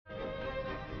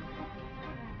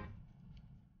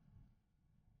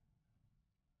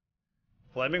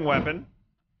Flaming weapon.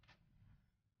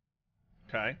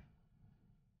 Okay.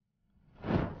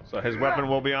 So his weapon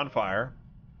will be on fire,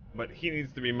 but he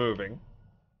needs to be moving.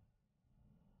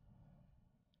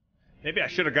 Maybe I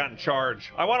should have gotten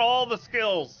charge. I want all the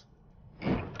skills.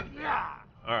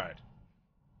 Alright.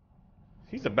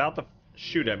 He's about to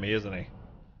shoot at me, isn't he?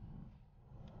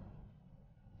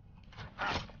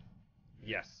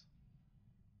 Yes.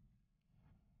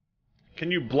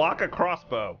 Can you block a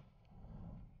crossbow?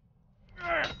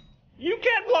 You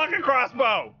can't block a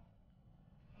crossbow!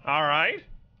 Alright.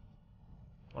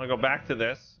 I want to go back to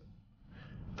this.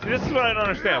 See, this is what I don't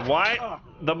understand. Why,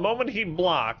 the moment he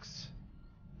blocks...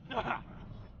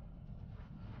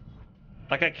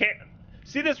 Like, I can't...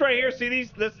 See this right here? See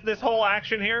this whole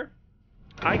action here?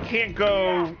 I can't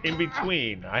go in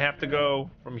between. I have to go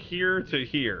from here to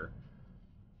here.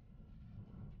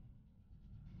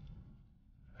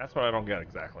 That's what I don't get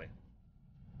exactly.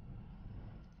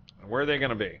 Where are they going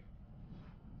to be?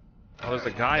 Oh, there's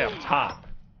a guy up top.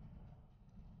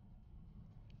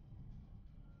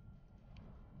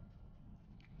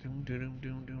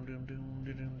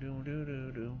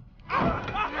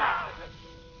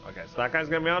 Okay, so that guy's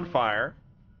going to be on fire.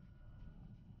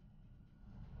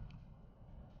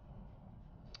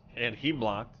 And he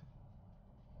blocked.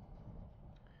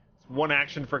 It's one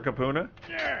action for Kapuna.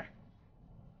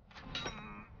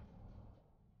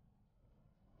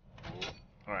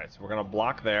 Alright, so we're going to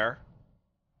block there.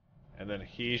 And then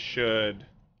he should...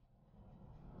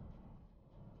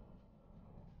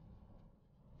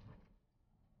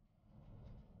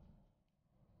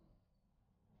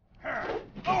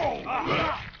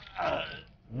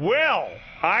 Well,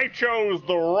 I chose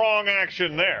the wrong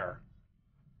action there.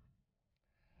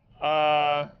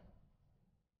 No,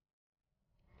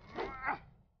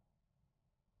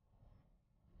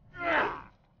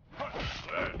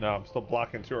 I'm still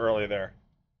blocking too early there.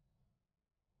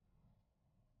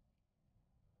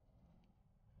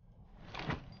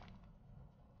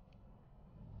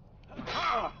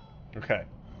 Okay.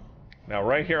 Now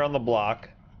right here on the block,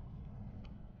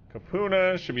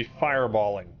 Kapuna should be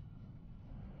fireballing.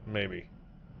 Maybe.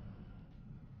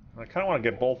 I kind of want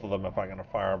to get both of them if I'm going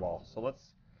to fireball. So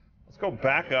let's go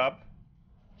back up.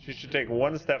 She should take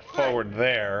one step forward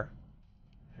there.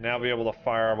 Now be able to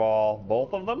fireball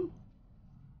both of them.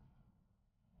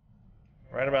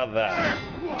 Right about that.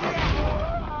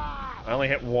 I only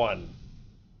hit one.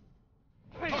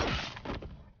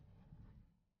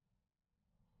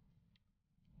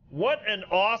 What an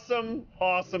awesome,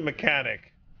 awesome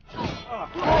mechanic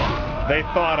they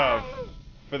thought of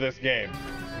for this game.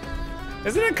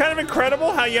 Isn't it kind of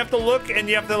incredible how you have to look and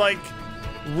you have to, like,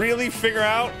 really figure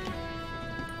out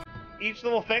each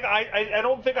little thing? I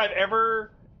don't think I've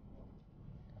ever...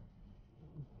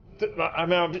 I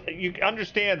mean, you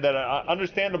understand that,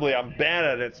 understandably, I'm bad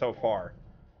at it so far.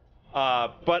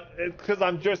 But because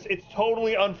it's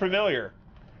totally unfamiliar.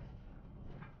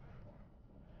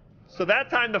 So that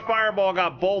time the fireball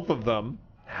got both of them.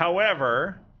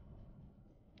 However,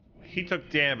 he took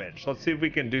damage. Let's see if we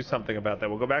can do something about that.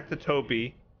 We'll go back to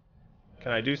Topi.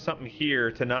 Can I do something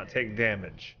here to not take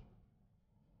damage?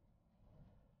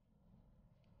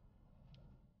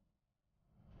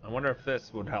 I wonder if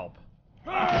this would help.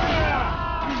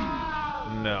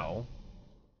 No.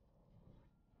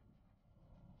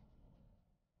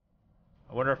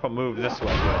 I wonder if I'll move this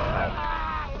way.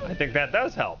 I think that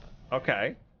does help.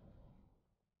 Okay.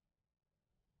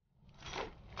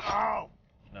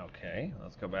 Okay,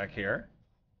 let's go back here.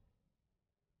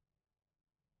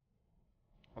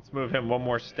 Let's move him one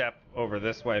more step over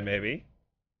this way, maybe.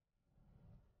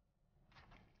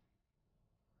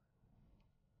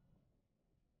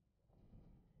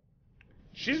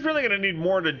 She's really going to need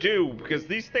more to do because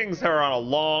these things are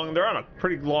on they're on a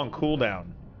pretty long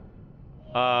cooldown.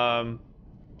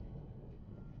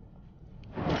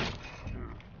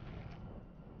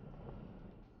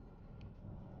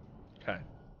 Okay.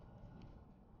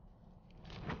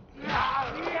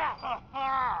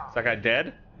 Is that guy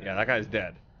dead? Yeah, that guy's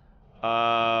dead.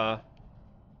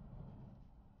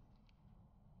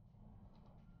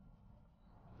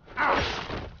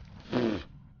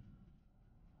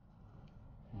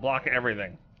 Block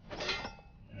everything.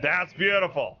 That's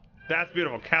beautiful. That's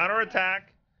beautiful.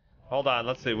 Counterattack. Hold on,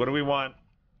 let's see. What do we want?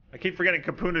 I keep forgetting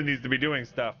Kapuna needs to be doing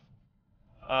stuff.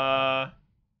 How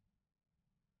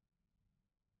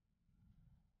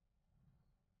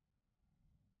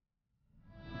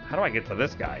do I get to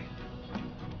this guy?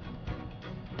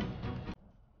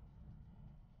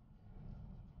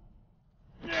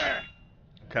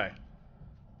 Okay.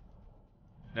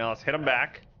 Now let's hit him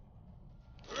back.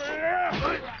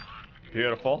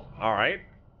 Beautiful. All right.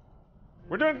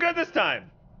 We're doing good this time.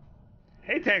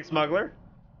 Hey, Tank Smuggler.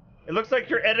 It looks like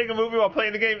you're editing a movie while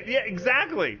playing the game. Yeah,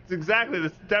 exactly. It's exactly.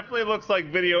 This definitely looks like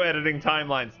video editing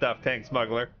timeline stuff, Tank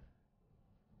Smuggler.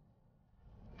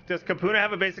 Does Kapuna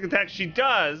have a basic attack? She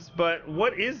does, but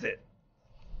what is it?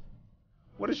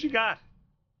 What has she got?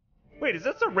 Wait, is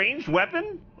this a ranged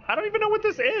weapon? I don't even know what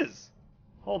this is.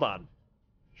 Hold on.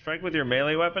 Strike with your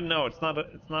melee weapon? No, it's not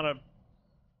a...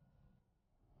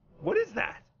 What is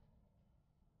that?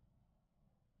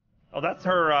 Oh, that's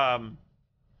her,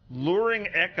 luring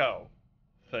echo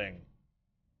thing.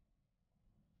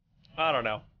 I don't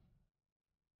know.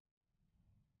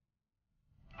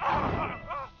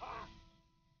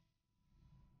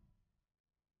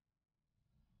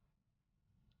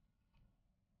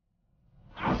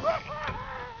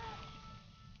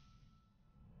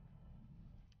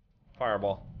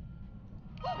 Fireball.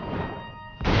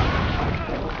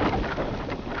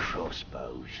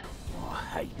 Crossbows. I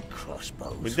hate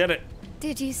crossbows. We did it.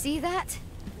 Did you see that?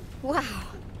 Wow.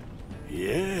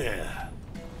 Yeah.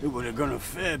 It would have gone a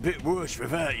fair bit worse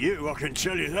without you, I can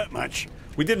tell you that much.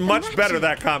 We did much better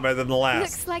that combat than the last.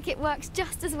 Looks like it works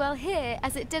just as well here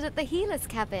as it did at the healer's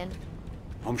cabin.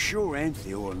 I'm sure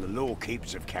Antheo and the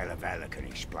lawkeepers of Kalevala can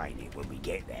explain it when we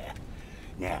get there.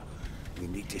 Now, we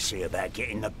need to see about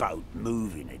getting the boat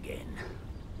moving again.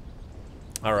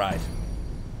 All right.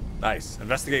 Nice.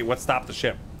 Investigate what stopped the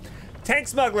ship. Tank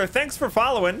Smuggler, thanks for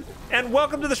following, and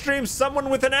welcome to the stream, Someone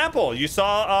with an Apple. You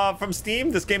saw from Steam,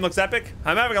 this game looks epic.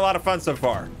 I'm having a lot of fun so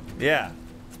far. Yeah,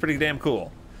 it's pretty damn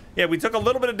cool. Yeah, we took a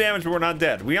little bit of damage, but we're not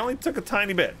dead. We only took a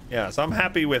tiny bit. Yeah, so I'm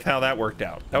happy with how that worked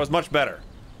out. That was much better.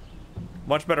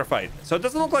 Much better fight. So it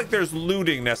doesn't look like there's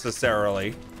looting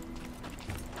necessarily.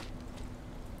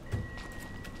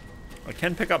 I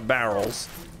can pick up barrels.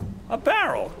 A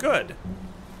barrel, good.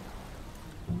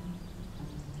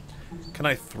 Can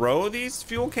I throw these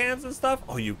fuel cans and stuff?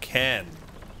 Oh, you can.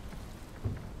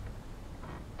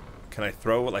 Can I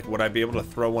throw, like, would I be able to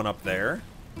throw one up there?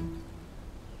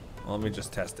 Well, let me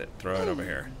just test it. Throw it over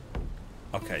here.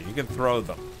 Okay, you can throw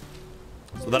them.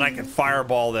 So then I can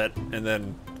fireball it and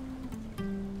then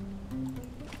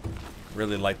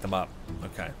really light them up.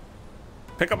 Okay.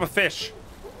 Pick up a fish.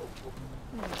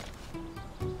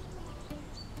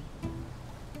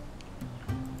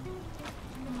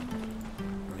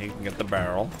 He can get the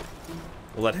barrel.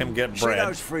 We'll let him get bread. See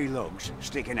those 3 logs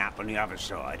sticking up on the other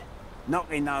side?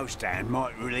 Knocking those down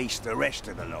might release the rest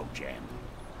of the log jam.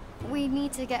 We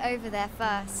need to get over there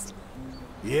first.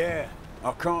 Yeah,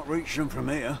 I can't reach them from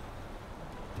here.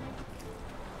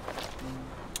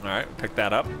 All right, pick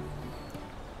that up.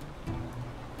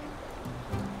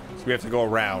 So we have to go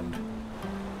around.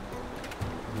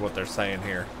 Is what they're saying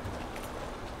here.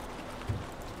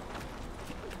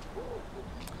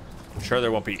 I'm sure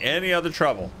there won't be any other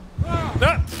trouble.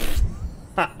 Ah!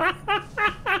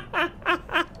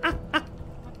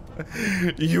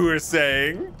 You were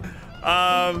saying?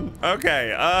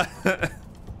 Okay.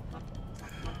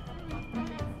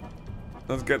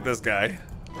 Let's get this guy.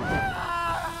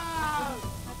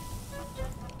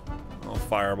 I'll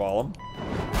fireball him.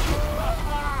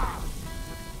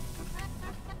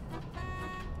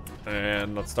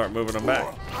 And let's start moving him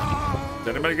back.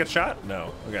 Did anybody get shot?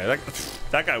 No. Okay,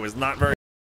 that guy was not very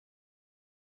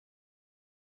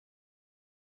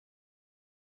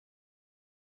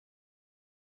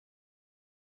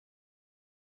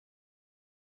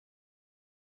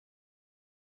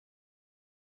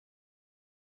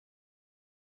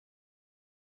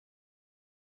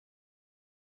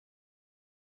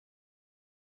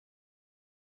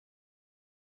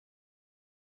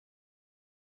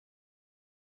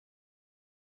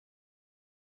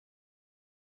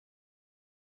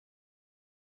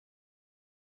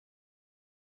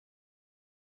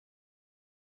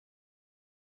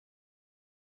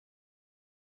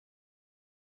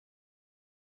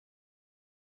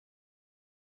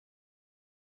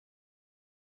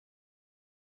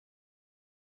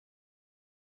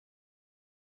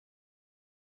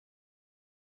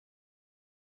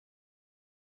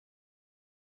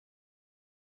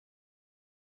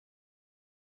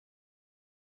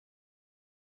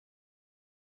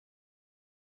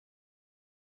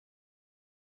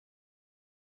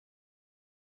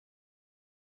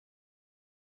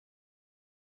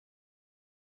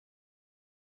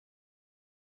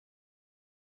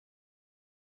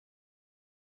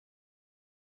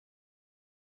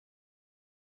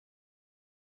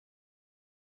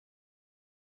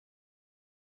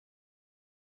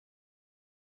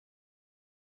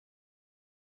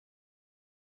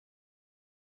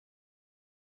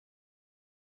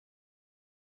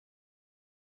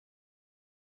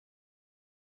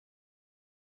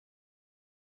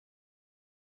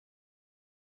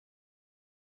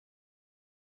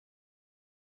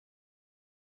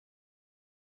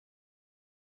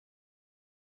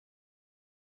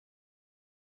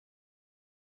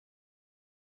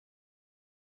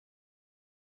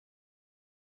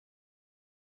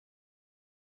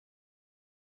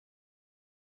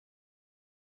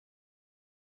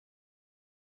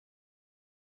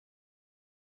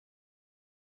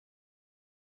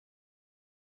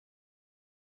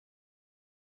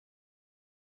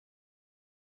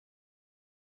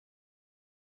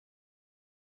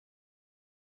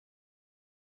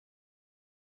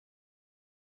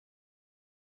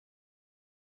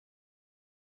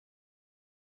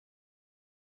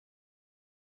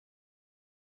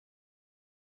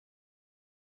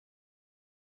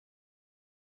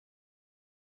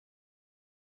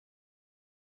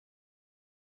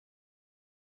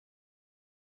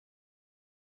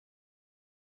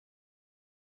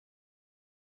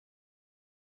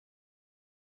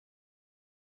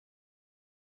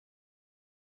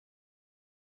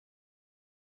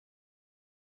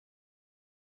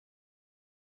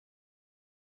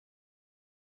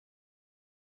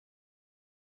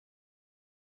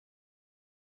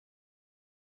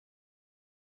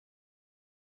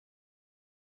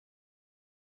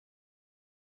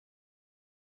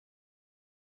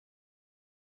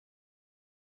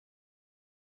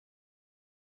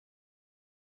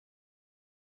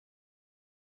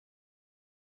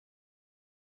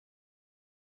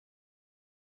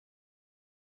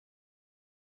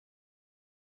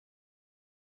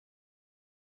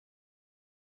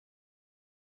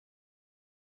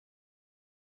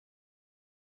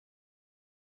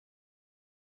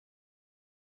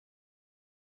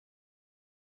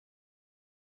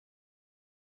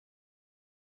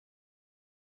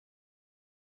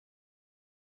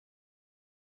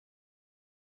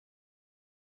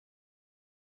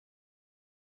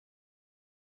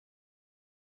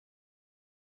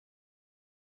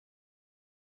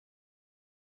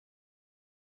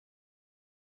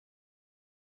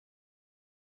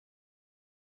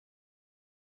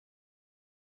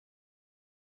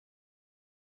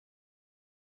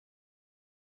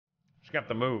She got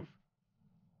the move.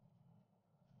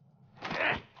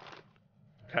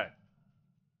 Okay.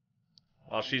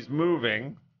 While she's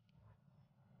moving,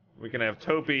 we can have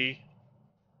Topi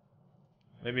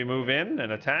maybe move in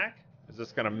and attack. Is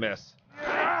this gonna miss?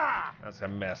 That's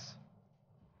gonna miss.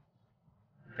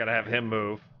 Gotta have him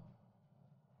move.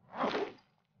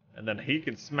 And then he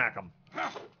can smack him.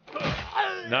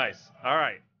 Nice. All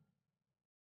right.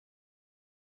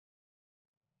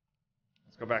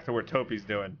 Let's go back to where Topi's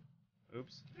doing.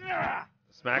 Oops. The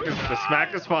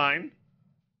smack is fine.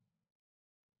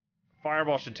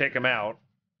 Fireball should take him out.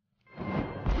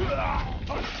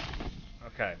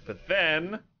 Okay, but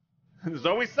then there's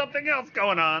always something else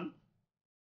going on.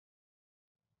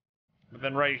 But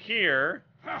then right here,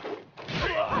 I'm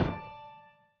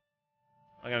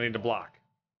gonna need to block.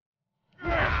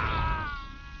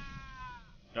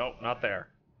 Nope, not there.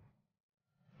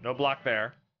 No block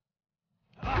there.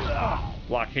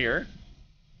 Block here.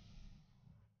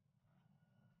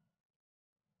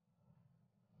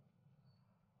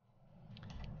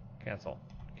 Cancel.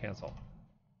 Cancel.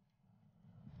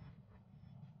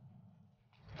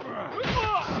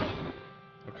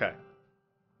 Okay.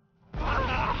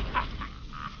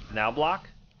 Now block.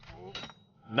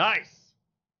 Nice.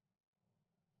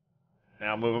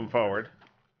 Now move him forward.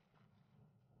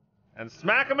 And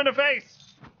smack him in the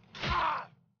face.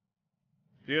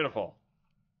 Beautiful.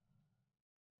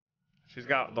 She's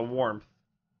got the warmth.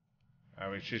 I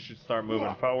mean, she should start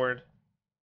moving forward.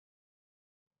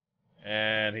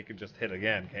 And he can just hit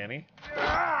again, can he?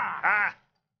 Ah!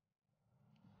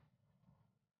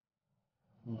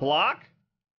 Block.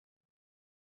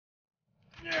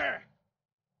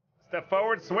 Step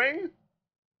forward, swing.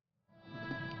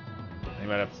 He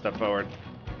might have to step forward.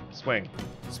 Swing.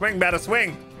 Swing, better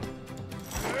swing.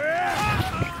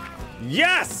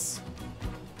 Yes!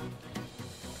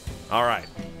 All right.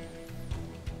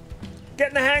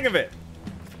 Getting the hang of it.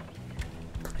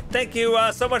 Thank you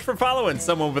so much for following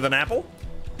Someone with an Apple.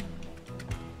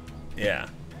 Yeah.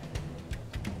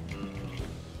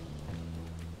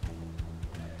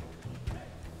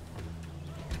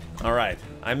 All right.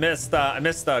 I missed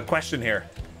a question here.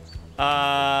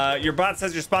 Your bot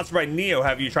says you're sponsored by Neo.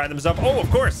 Have you tried them stuff? Oh,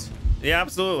 of course. Yeah,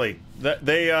 absolutely.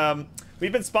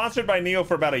 We've been sponsored by Neo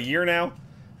for about a year now.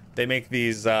 They make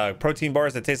these protein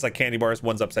bars that taste like candy bars.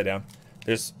 One's upside down.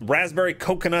 There's raspberry,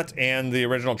 coconut, and the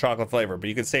original chocolate flavor. But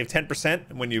you can save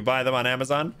 10% when you buy them on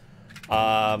Amazon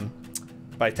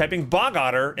by typing Bog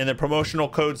Otter in the promotional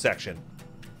code section.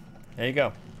 There you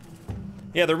go.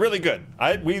 Yeah, they're really good.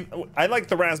 I like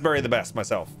the raspberry the best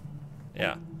myself.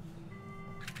 Yeah.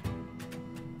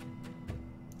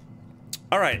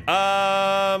 All right.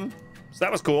 So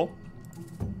that was cool.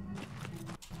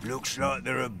 Looks like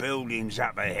there are buildings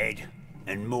up ahead,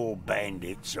 and more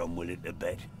bandits, I'm willing to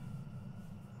bet.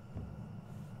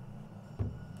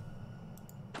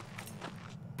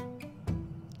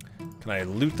 Can I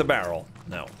loot the barrel?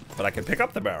 No, but I can pick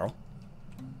up the barrel.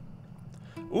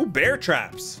 Ooh, bear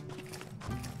traps.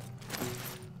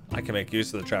 I can make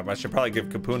use of the trap. I should probably give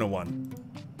Kapuna one.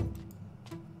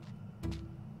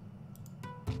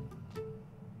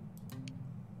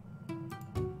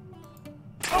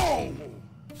 Oh!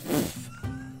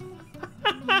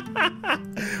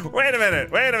 Wait a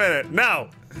minute. Wait a minute. No.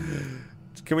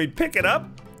 Can we pick it up?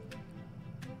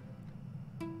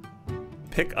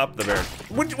 Pick up the bear.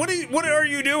 What are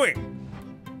you doing?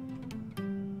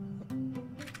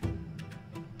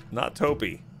 Not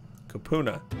Topi.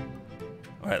 Kapuna.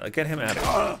 All right, let's get him out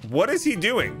of here. What is he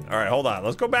doing? All right, hold on.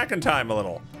 Let's go back in time a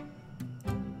little.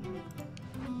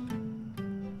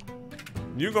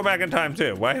 You go back in time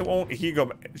too. Why won't he go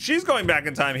back? She's going back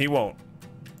in time. He won't.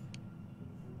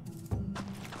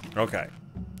 Okay.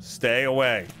 Stay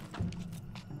away.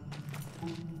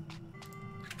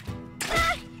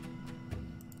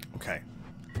 Okay.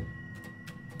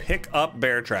 Pick up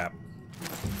bear trap.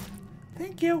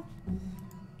 Thank you.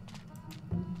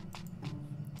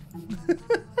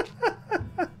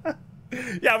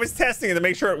 Yeah, I was testing it to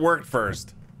make sure it worked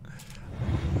first.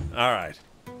 All right.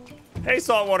 Hey,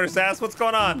 Saltwater Sass, what's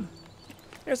going on?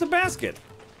 There's a basket.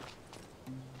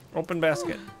 Open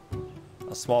basket.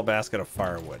 A small basket of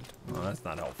firewood. Oh, that's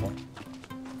not helpful.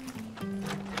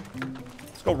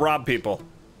 Let's go rob people.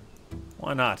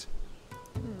 Why not?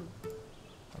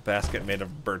 A basket made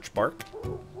of birch bark.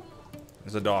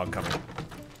 There's a dog coming.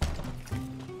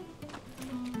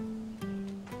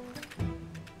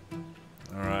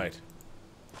 All right.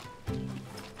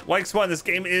 Like Swan, this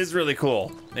game is really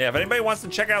cool. Yeah, if anybody wants to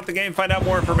check out the game, find out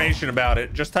more information about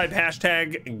it, just type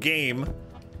 #game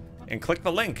and click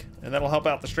the link, and that'll help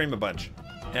out the stream a bunch.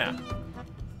 Yeah.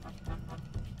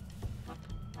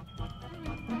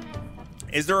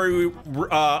 Is there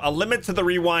a limit to the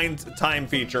rewind time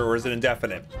feature, or is it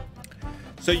indefinite?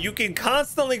 So you can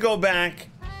constantly go back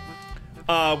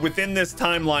within this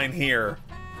timeline here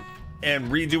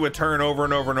and redo a turn over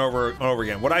and over and over and over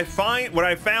again. What I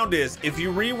found is if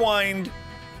you rewind,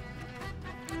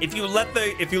 if you let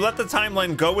the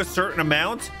timeline go a certain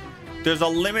amount, there's a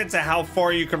limit to how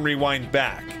far you can rewind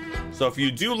back. So if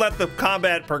you do let the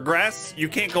combat progress, you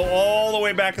can't go all the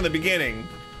way back in the beginning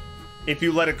if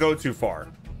you let it go too far.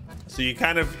 So you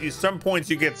kind of, at some points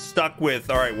you get stuck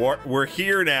with, all right, we're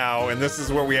here now, and this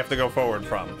is where we have to go forward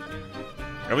from.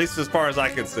 At least as far as I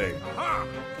can see.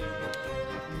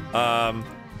 All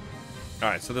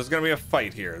right, so there's gonna be a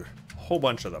fight here. A whole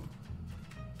bunch of them.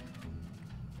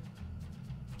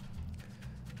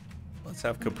 Let's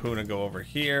have Kapuna go over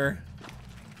here.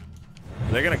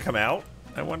 Are they gonna come out,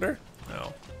 I wonder?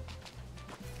 No.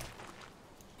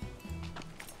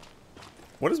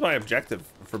 What is my objective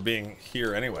for being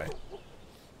here anyway?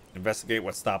 Investigate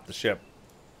what stopped the ship.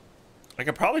 I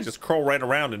could probably just crawl right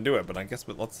around and do it, but I guess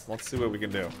let's see what we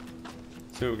can do.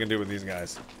 See what we can do with these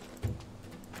guys.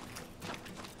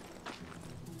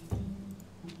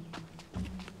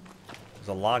 There's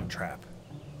a log trap.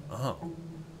 Oh.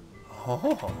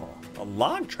 Oh, a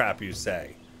log trap, you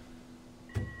say?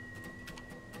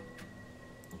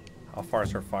 How far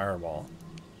is her fireball?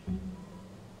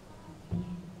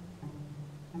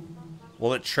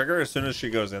 Will it trigger as soon as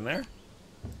she goes in there?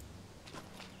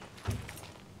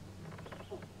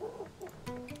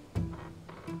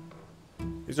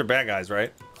 These are bad guys,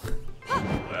 right?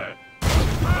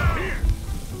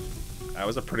 That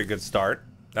was a pretty good start.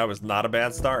 That was not a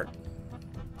bad start.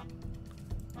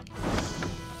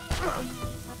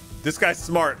 This guy's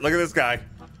smart. Look at this guy.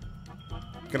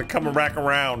 Gonna come back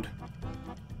around.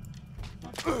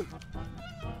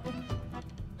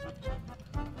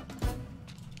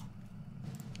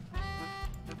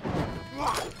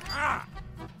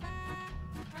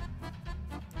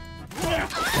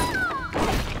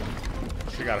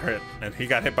 She got hit, and he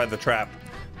got hit by the trap.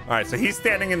 All right, so he's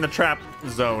standing in the trap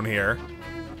zone here.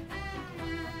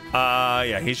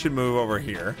 Yeah, he should move over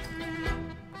here.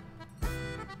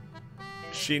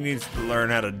 She needs to learn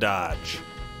how to dodge.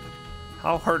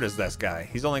 How hurt is this guy?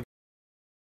 He's only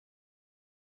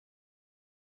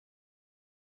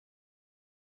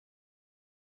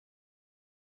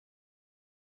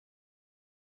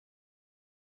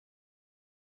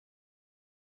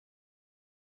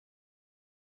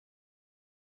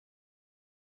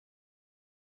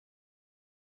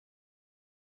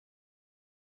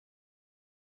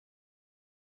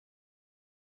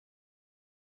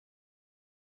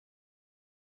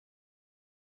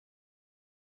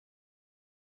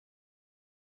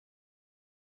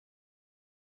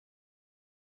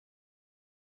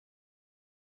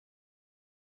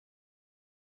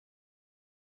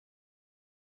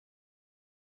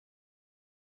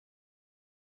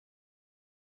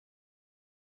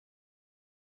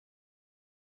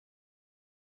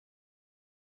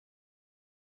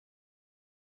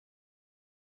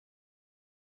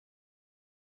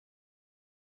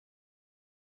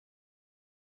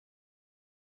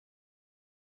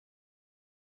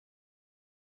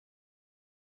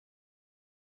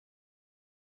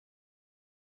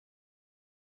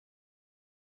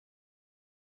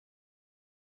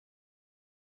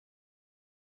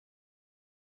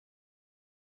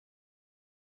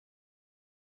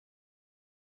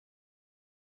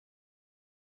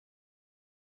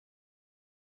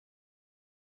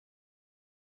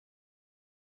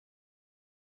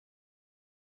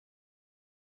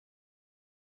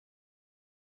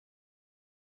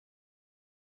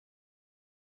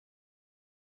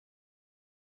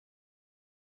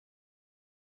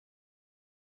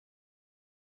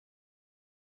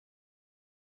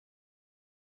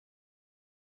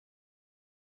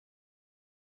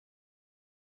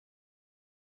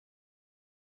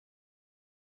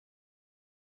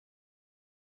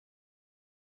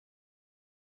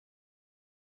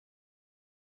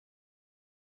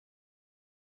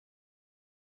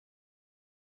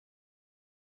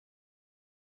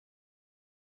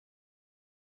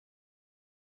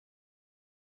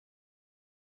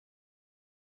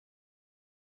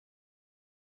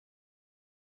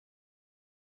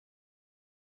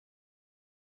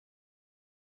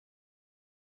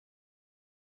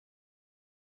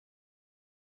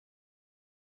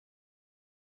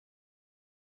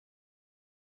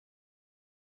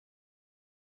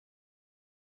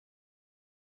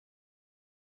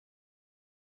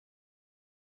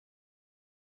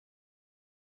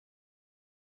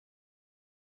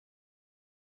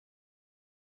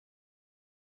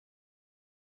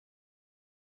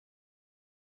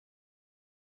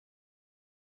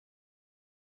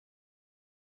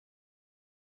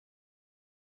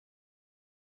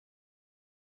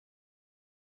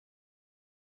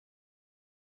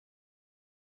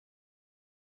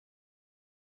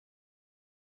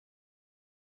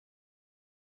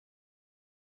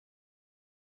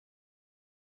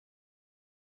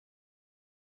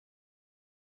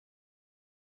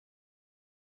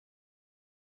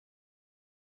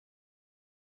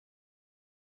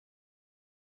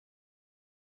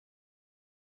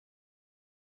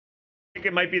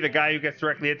think it might be the guy who gets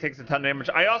directly hit takes a ton of damage.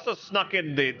 I also snuck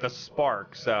in the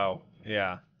spark, so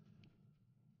yeah.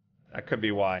 That could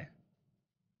be why.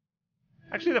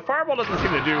 Actually, the fireball doesn't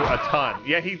seem to do a ton.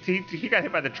 Yeah, he got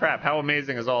hit by the trap. How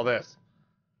amazing is all this?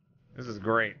 This is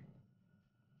great.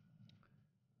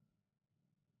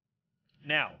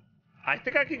 Now, I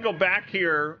think I can go back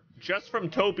here just from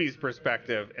Topi's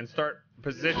perspective and start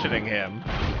positioning him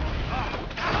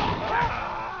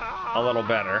a little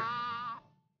better.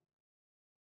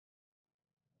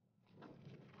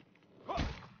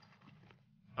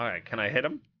 All right, can I hit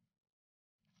him?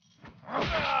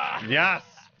 Yes!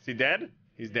 Is he dead?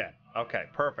 He's dead. Okay,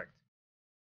 perfect.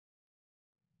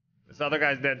 This other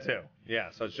guy's dead too. Yeah,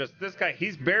 so it's just this guy.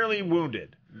 He's barely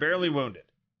wounded. Barely wounded.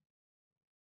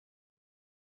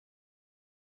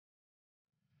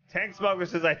 Tank Smuggler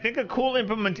says, I think a cool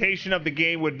implementation of the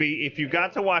game would be if you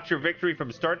got to watch your victory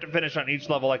from start to finish on each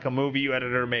level like a movie you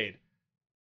editor made.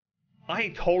 I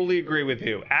totally agree with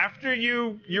you. After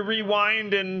you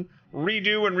rewind and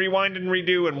redo and rewind and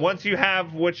redo, and once you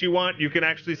have what you want, you can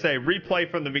actually say replay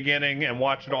from the beginning and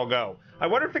watch it all go. I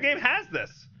wonder if the game has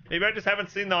this. Maybe I just haven't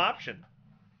seen the option.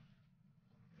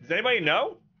 Does anybody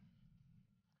know?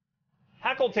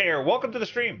 Hackletair, welcome to the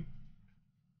stream.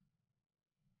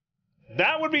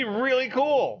 That would be really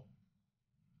cool.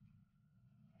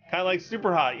 Kind of like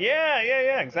Super Hot. Yeah,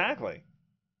 exactly.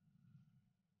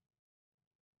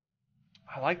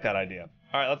 I like that idea.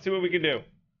 All right, let's see what we can do.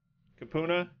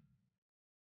 Kapuna.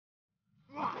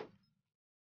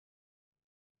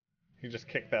 He just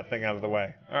kicked that thing out of the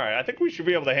way. All right, I think we should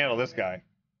be able to handle this guy.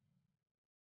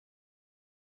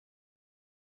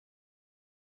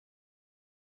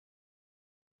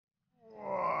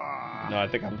 No, I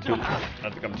think I'm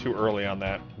too early on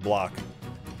that block.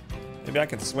 Maybe I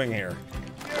can swing here.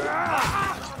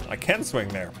 I can swing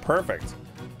there. Perfect.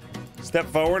 Step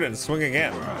forward and swing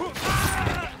again.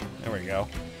 There we go.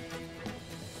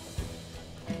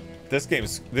 This game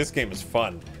is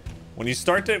fun. When you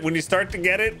start to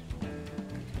get it,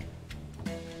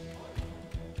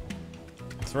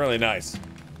 it's really nice.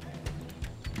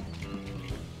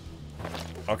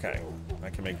 Okay, I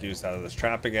can make use out of this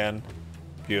trap again.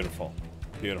 Beautiful,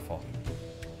 beautiful.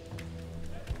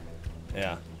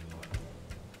 Yeah.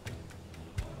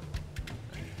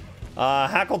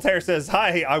 Hackletair says,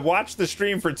 hi, I watched the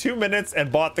stream for 2 minutes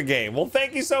and bought the game. Well,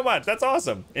 thank you so much. That's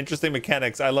awesome. Interesting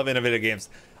mechanics. I love innovative games.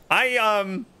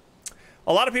 A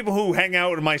lot of people who hang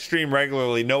out in my stream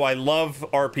regularly know I love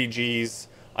RPGs.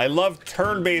 I love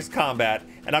turn-based combat,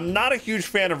 and I'm not a huge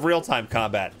fan of real-time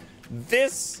combat.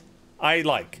 This, I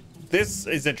like. This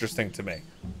is interesting to me.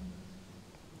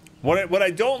 What I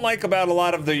don't like about a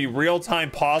lot of the real-time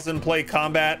pause-and-play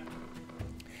combat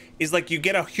is, like, you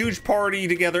get a huge party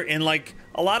together, and, like,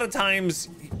 a lot of times,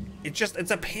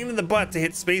 it's a pain in the butt to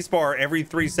hit spacebar every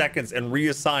 3 seconds and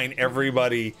reassign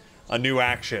everybody a new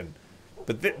action.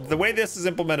 But the way this is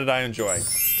implemented, I enjoy.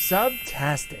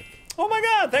 Subtastic. Oh my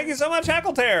god, thank you so much,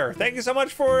 Hackletair. Thank you so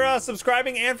much for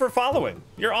subscribing and for following.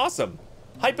 You're awesome.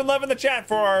 Hype and love in the chat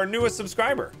for our newest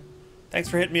subscriber. Thanks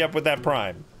for hitting me up with that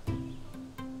Prime.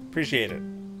 Appreciate it.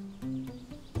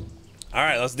 All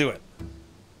right, let's do it.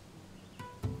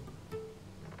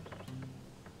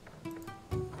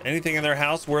 Anything in their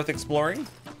house worth exploring?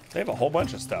 They have a whole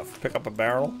bunch of stuff. Pick up a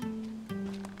barrel.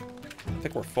 I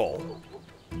think we're full.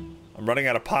 I'm running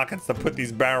out of pockets to put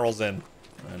these barrels in.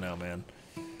 I know, man.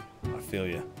 I feel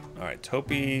you. All right,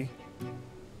 Topi.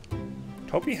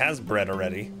 Topi has bread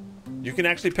already. You can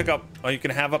actually pick up, you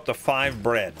can have up to 5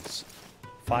 breads.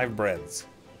 5 breads.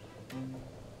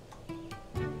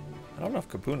 I don't know if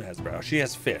Kapuna has bread. Oh, she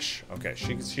has fish. Okay,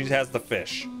 she has the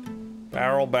fish.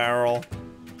 Barrel.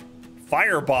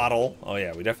 Fire bottle. Oh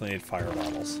yeah, we definitely need fire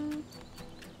bottles.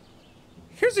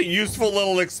 Here's a useful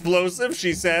little explosive,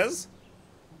 she says.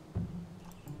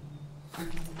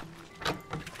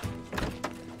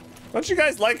 Don't you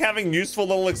guys like having useful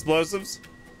little explosives?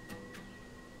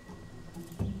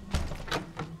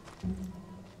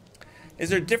 Is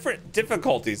there different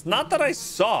difficulties? Not that I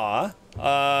saw.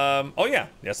 Oh yeah,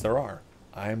 yes there are.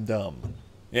 I'm dumb.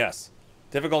 Yes.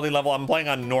 Difficulty level, I'm playing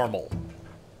on normal.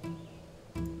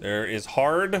 There is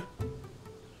hard,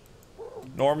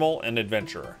 normal, and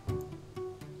adventurer.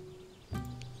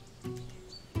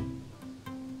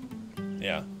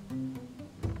 Yeah.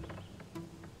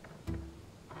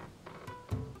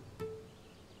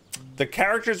 The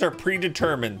characters are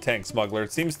predetermined, Tank Smuggler.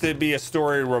 It seems to be a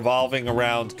story revolving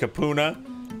around Kapuna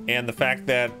and the fact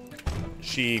that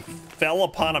she fell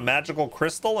upon a magical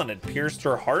crystal and it pierced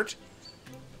her heart.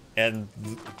 And...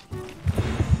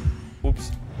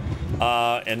 oops.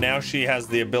 And now she has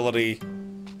the ability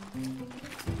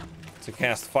to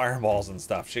cast fireballs and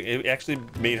stuff. It actually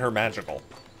made her magical.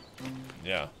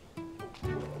 Yeah.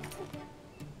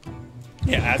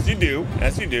 Yeah, as you do,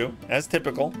 as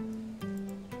typical.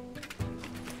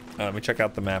 Let me check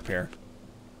out the map here.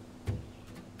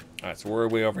 All right, so where are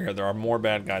we over here? There are more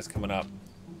bad guys coming up.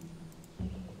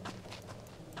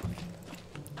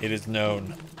 It is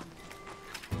known.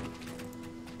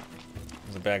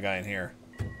 There's a bad guy in here.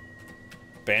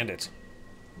 Bandit.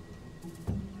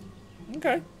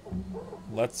 Okay.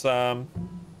 Let's do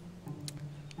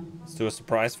a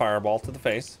surprise fireball to the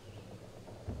face.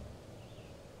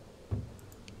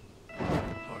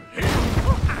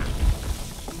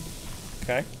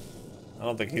 Okay. I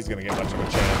don't think he's gonna get much of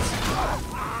a chance.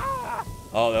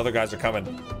 Oh, the other guys are coming.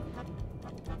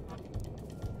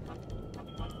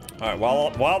 All right,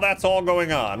 while that's all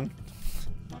going on,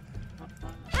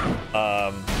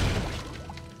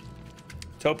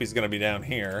 Topi's gonna be down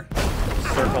here,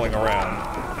 circling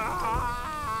around.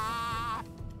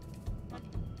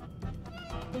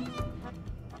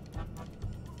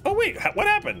 Oh wait, what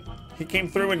happened? He came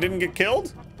through and didn't get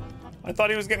killed? I thought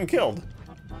he was getting killed.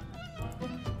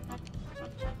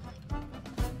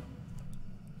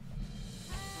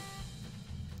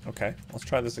 Okay, let's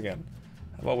try this again.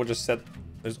 How about we'll just set...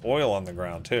 There's oil on the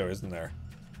ground too, isn't there?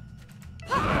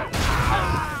 Have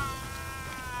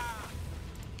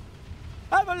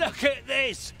a look at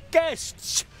this!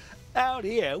 Guests! Out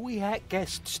here, we hack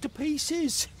guests to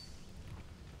pieces.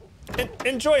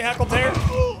 Enjoy,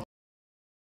 Hackletair!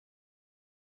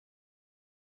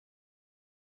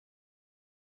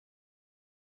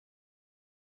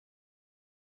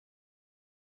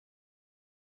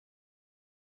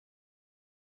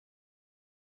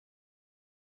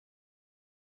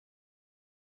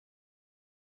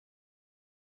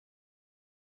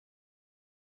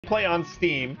 Play on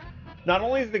Steam. Not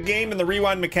only is the game and the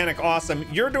rewind mechanic awesome,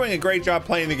 you're doing a great job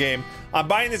playing the game. I'm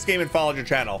buying this game and followed your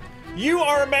channel. You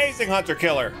are amazing, Hunter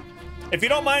Killer. If you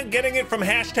don't mind getting it from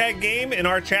 #game in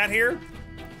our chat here,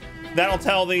 that'll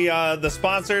tell the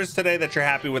sponsors today that you're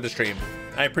happy with the stream.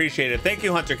 I appreciate it. Thank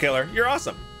you, Hunter Killer. You're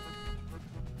awesome.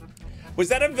 Was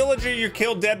that a villager you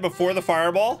killed dead before the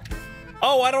fireball?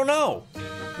 Oh, I don't know.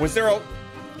 Was there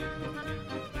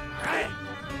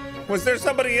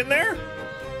somebody in there?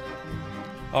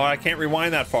 Oh, I can't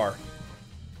rewind that far.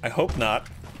 I hope not.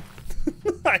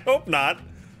 I hope not.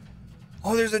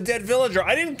 Oh, there's a dead villager.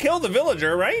 I didn't kill the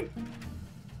villager, right?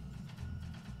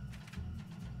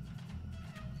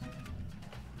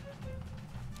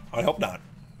 I hope not.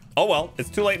 Oh well, it's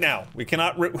too late now. We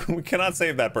cannot we cannot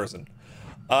save that person.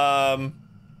 Let's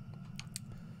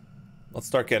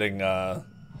start getting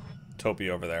Topi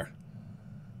over there.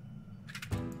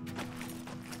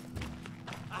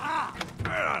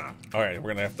 All right, we're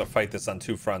gonna have to fight this on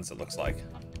two fronts, it looks like.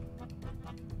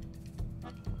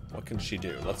 What can she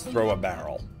do? Let's throw a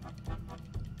barrel.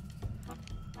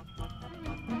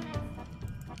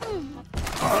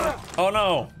 Oh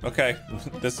no! Okay,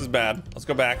 this is bad. Let's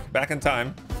go back in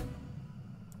time.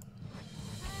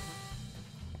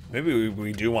 Maybe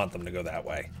we do want them to go that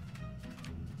way.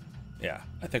 Yeah,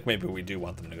 I think maybe we do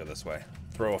want them to go this way.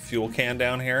 Throw a fuel can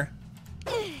down here.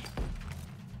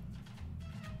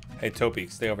 Hey, Topi,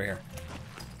 stay over here.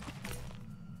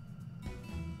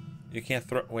 You can't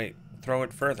throw... Wait, throw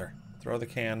it further. Throw the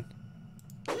can.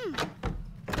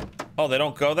 Oh, they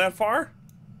don't go that far?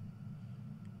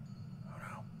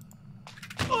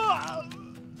 Oh,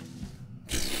 no.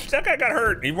 That guy got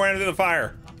hurt. He ran into the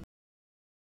fire.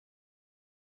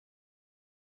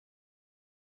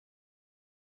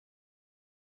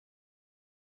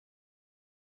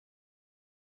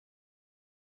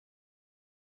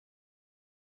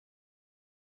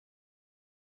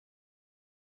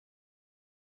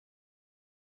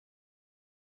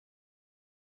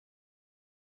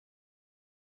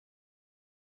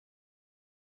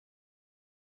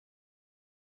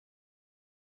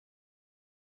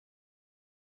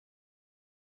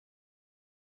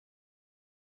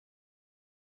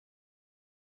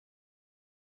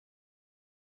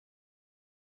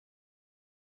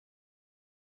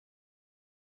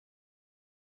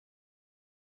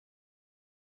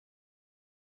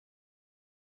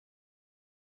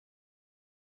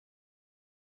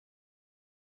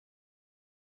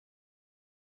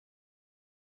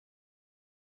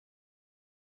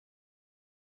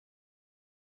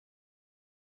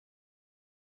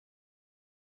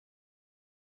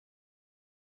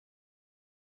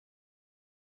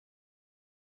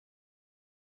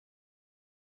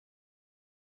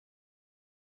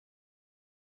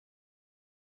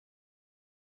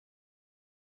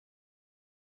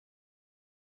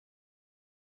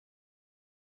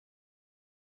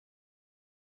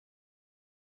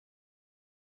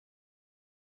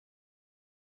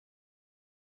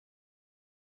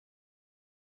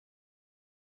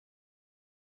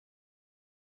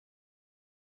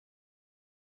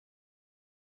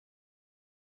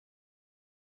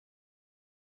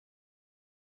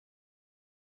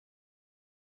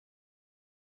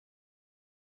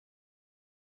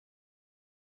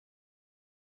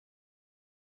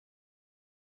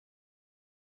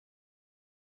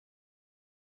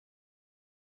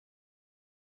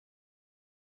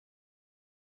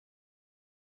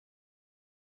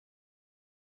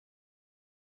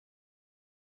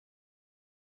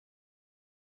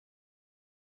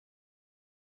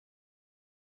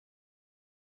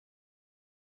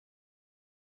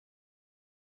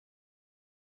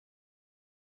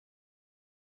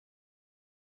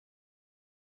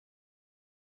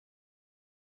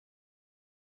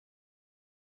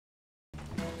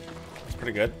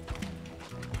 pretty good.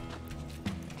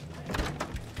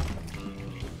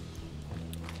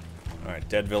 All right,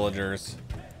 dead villagers,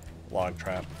 log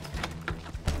trap.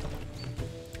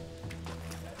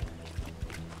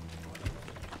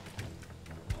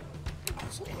 Oh,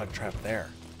 there's a log trap there.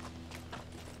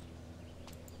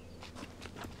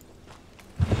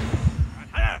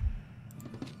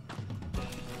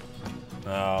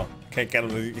 Oh, can't get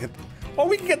them to hit. Oh,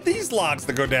 we can get these logs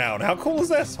to go down. How cool is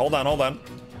this? Hold on, hold on.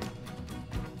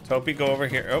 Topi, go over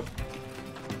here. Oh.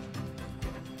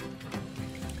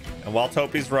 And while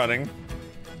Topi's running,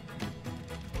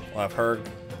 we'll have her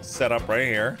set up right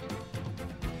here.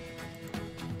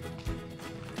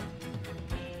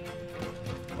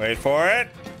 Wait for it.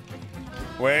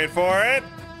 Wait for it.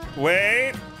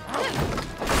 Wait.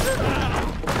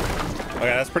 Okay,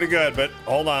 that's pretty good, but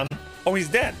hold on. Oh, he's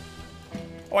dead.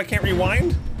 Oh, I can't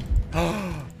rewind?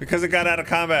 Because it got out of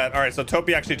combat. All right, so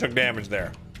Topi actually took damage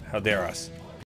there. How dare us.